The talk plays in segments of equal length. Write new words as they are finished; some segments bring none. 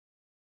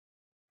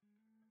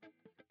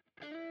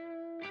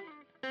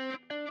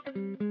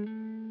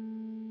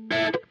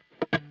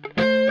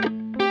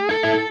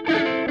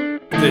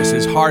This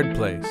is Hard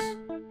Place,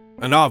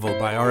 a novel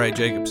by R.A.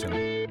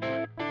 Jacobson.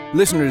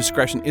 Listener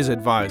discretion is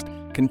advised,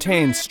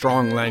 contains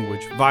strong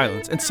language,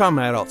 violence, and some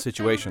adult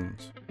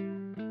situations.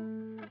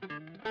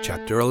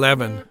 Chapter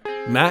 11.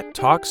 Matt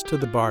talks to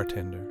the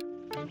bartender.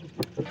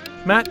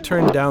 Matt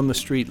turned down the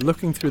street,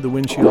 looking through the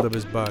windshield of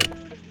his bug.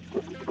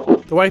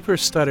 The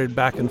wipers stuttered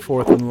back and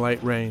forth in the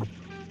light rain.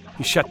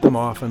 He shut them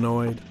off,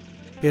 annoyed.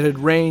 It had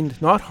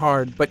rained, not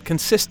hard, but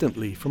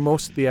consistently for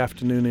most of the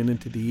afternoon and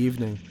into the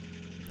evening.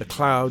 The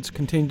clouds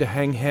continued to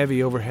hang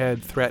heavy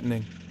overhead,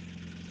 threatening.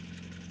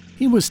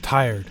 He was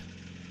tired.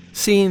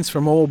 Scenes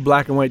from old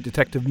black and white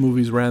detective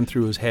movies ran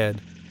through his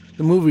head.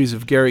 The movies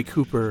of Gary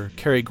Cooper,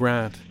 Cary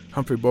Grant,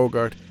 Humphrey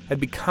Bogart had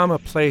become a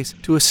place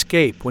to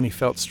escape when he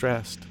felt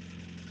stressed.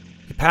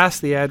 He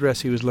passed the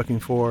address he was looking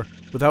for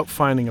without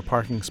finding a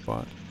parking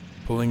spot.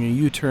 Pulling a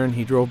U-turn,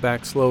 he drove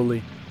back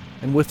slowly,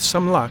 and with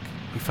some luck,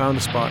 he found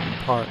a spot and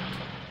parked.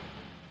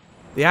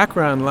 The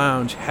Akron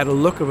Lounge had a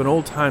look of an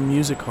old-time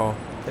music hall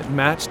that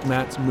matched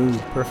Matt's mood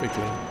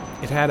perfectly.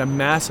 It had a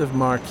massive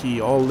marquee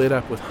all lit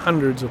up with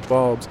hundreds of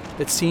bulbs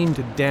that seemed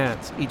to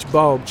dance, each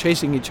bulb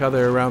chasing each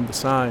other around the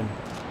sign.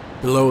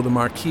 Below the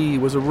marquee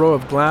was a row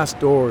of glass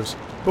doors,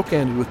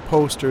 bookended with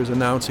posters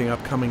announcing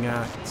upcoming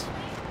acts.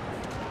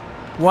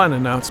 One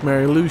announced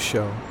Mary Lou's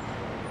show.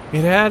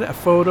 It had a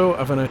photo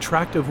of an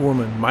attractive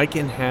woman, mic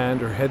in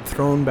hand, her head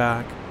thrown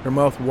back, her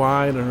mouth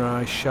wide and her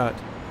eyes shut.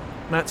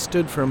 Matt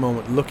stood for a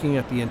moment looking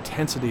at the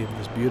intensity of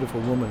this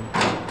beautiful woman.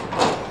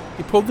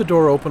 He pulled the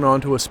door open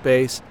onto a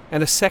space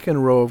and a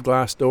second row of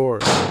glass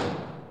doors.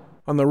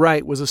 On the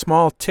right was a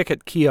small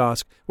ticket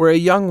kiosk where a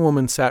young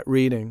woman sat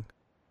reading.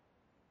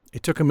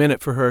 It took a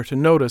minute for her to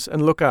notice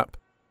and look up.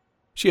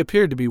 She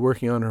appeared to be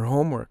working on her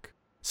homework,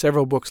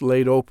 several books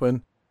laid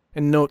open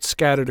and notes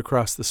scattered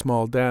across the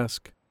small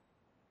desk.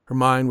 Her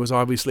mind was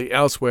obviously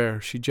elsewhere.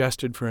 She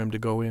gestured for him to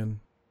go in.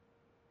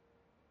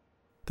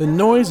 The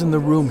noise in the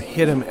room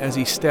hit him as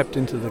he stepped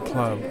into the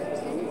club.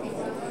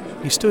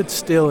 He stood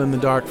still in the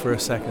dark for a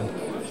second.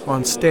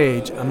 On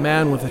stage, a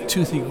man with a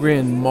toothy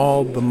grin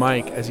mauled the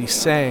mic as he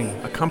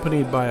sang,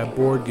 accompanied by a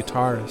bored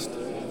guitarist.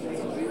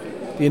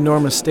 The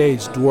enormous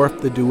stage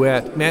dwarfed the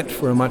duet meant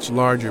for a much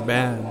larger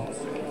band.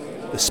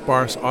 The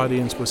sparse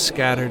audience was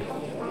scattered,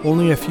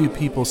 only a few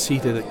people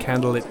seated at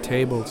candlelit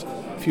tables.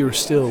 Fewer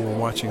still were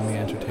watching the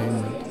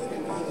entertainment.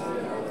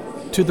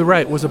 To the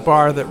right was a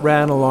bar that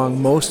ran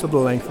along most of the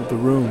length of the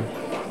room.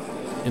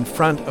 In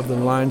front of the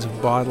lines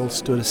of bottles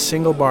stood a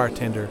single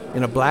bartender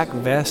in a black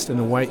vest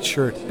and a white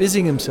shirt,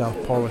 busying himself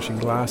polishing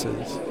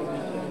glasses.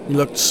 He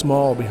looked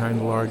small behind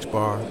the large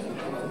bar.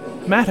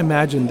 Matt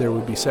imagined there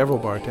would be several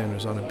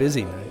bartenders on a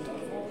busy night.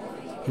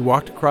 He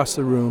walked across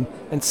the room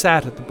and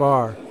sat at the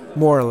bar,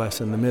 more or less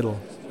in the middle.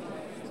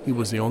 He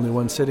was the only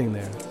one sitting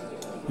there.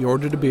 He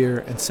ordered a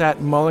beer and sat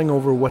mulling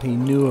over what he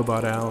knew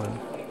about Alan.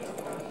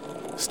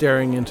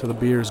 Staring into the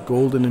beer's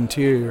golden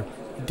interior,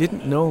 he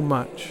didn't know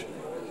much.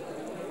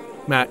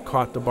 Matt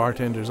caught the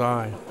bartender's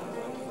eye.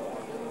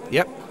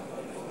 "Yep.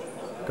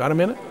 Got a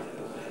minute?"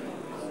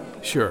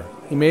 Sure.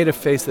 He made a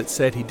face that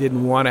said he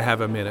didn't want to have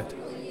a minute,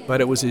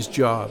 but it was his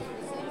job.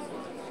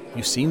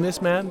 "You seen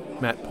this man?"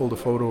 Matt pulled a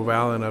photo of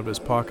Alan out of his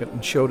pocket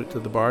and showed it to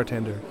the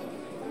bartender.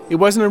 It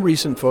wasn't a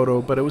recent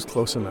photo, but it was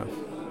close enough.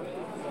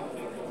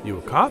 "You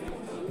a cop?"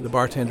 the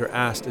bartender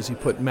asked as he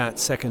put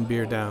Matt's second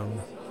beer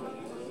down.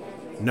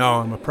 "No,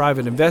 I'm a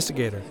private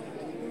investigator."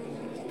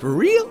 "For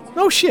real?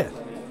 No shit.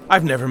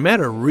 I've never met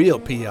a real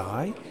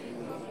PI.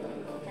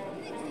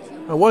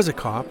 I was a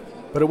cop,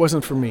 but it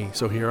wasn't for me,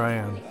 so here I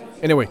am.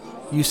 Anyway,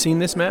 you seen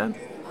this man?"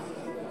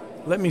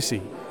 "Let me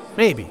see.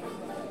 Maybe.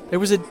 There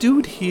was a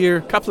dude here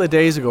a couple of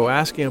days ago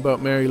asking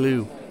about Mary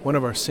Lou, one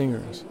of our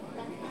singers.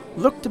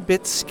 Looked a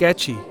bit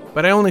sketchy,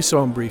 but I only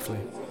saw him briefly."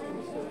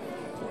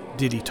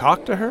 "Did he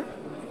talk to her?"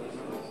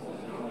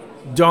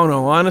 "Don't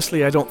know.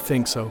 Honestly, I don't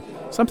think so.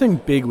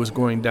 Something big was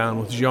going down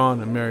with Jean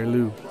and Mary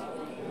Lou."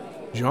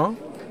 "Jean?"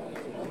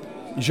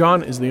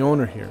 "Jean is the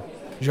owner here.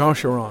 Jean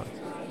Charon."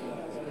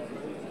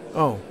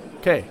 "Oh,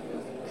 okay.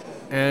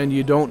 And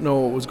you don't know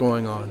what was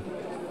going on?"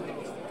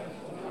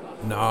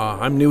 "Nah,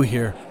 I'm new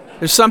here.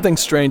 There's something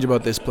strange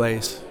about this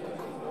place.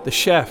 The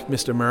chef,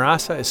 Mr.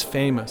 Marassa, is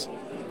famous,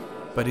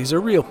 but he's a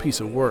real piece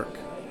of work.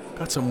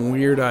 Got some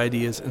weird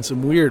ideas and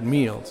some weird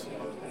meals."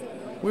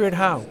 "Weird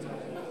how?"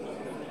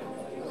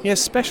 "He has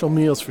special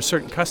meals for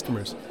certain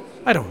customers.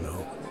 I don't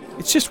know.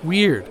 It's just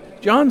weird.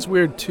 John's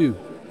weird too.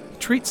 He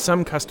treats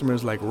some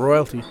customers like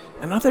royalty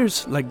and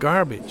others like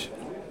garbage.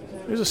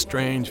 There's a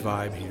strange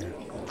vibe here."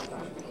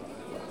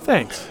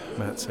 "Thanks,"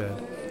 Matt said.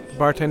 The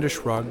bartender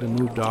shrugged and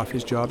moved off,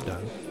 his job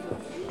done.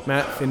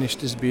 Matt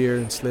finished his beer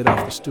and slid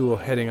off the stool,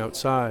 heading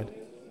outside.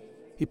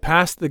 He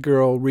passed the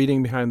girl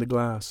reading behind the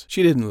glass.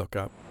 She didn't look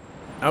up.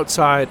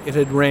 Outside, it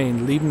had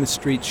rained, leaving the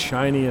streets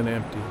shiny and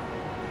empty.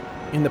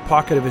 In the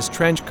pocket of his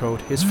trench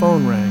coat, his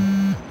phone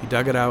rang. He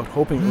dug it out,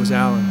 hoping it was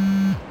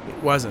Alan.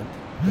 It wasn't.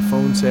 The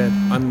phone said,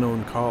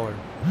 "Unknown caller."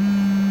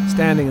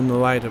 Standing in the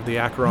light of the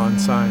Akron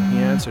sign, he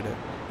answered it.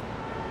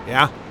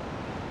 "Yeah?"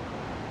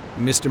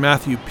 "Mr.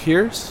 Matthew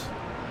Pierce?"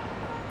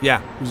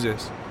 "Yeah, who's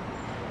this?"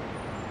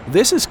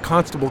 This is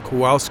Constable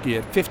Kowalski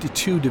at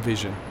 52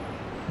 Division.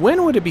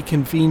 When would it be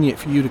convenient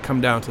for you to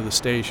come down to the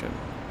station?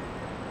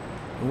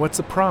 What's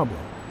the problem?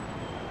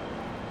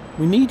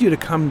 We need you to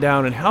come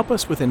down and help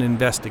us with an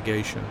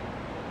investigation.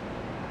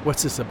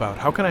 What's this about?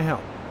 How can I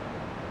help?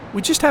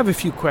 We just have a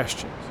few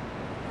questions.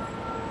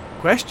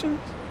 Questions?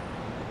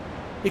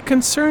 It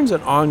concerns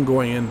an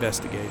ongoing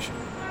investigation.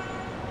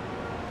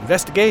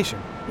 Investigation?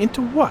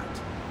 Into what?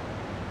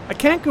 I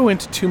can't go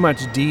into too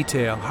much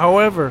detail.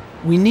 However,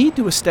 we need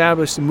to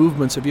establish the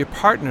movements of your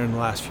partner in the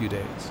last few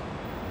days.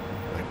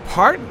 My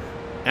partner?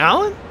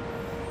 Alan?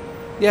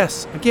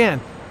 Yes, again,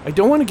 I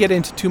don't want to get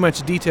into too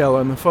much detail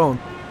on the phone.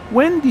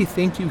 When do you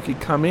think you could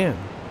come in?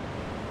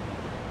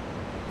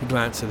 He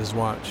glanced at his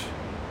watch.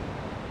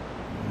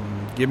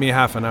 Give me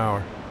half an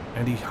hour.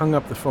 And he hung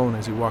up the phone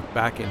as he walked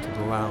back into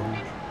the lounge.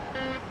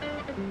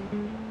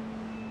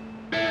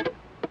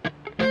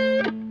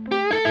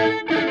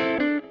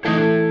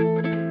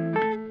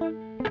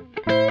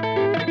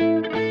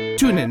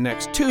 Tune in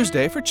next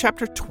Tuesday for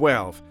Chapter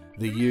 12,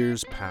 The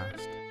Years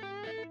Past.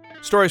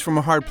 Stories from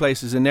a Hard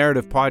Place is a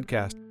narrative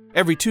podcast.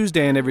 Every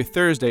Tuesday and every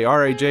Thursday,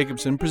 R.A.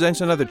 Jacobson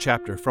presents another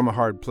chapter from A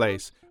Hard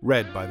Place,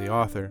 read by the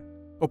author.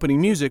 Opening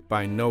music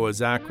by Noah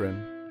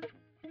Zachrin.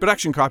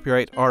 Production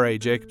copyright R.A.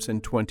 Jacobson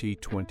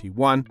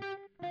 2021.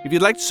 If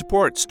you'd like to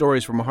support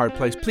Stories from a Hard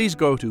Place, please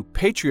go to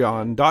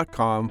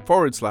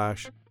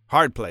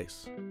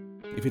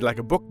patreon.com/hardplace. If you'd like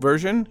a book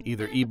version,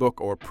 either ebook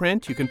or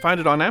print, you can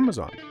find it on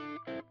Amazon.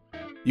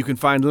 You can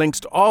find links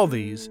to all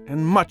these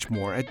and much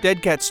more at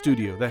Dead Cat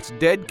Studio. That's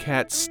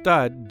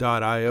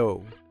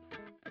deadcatstud.io.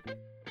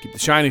 Keep the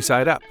shiny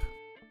side up.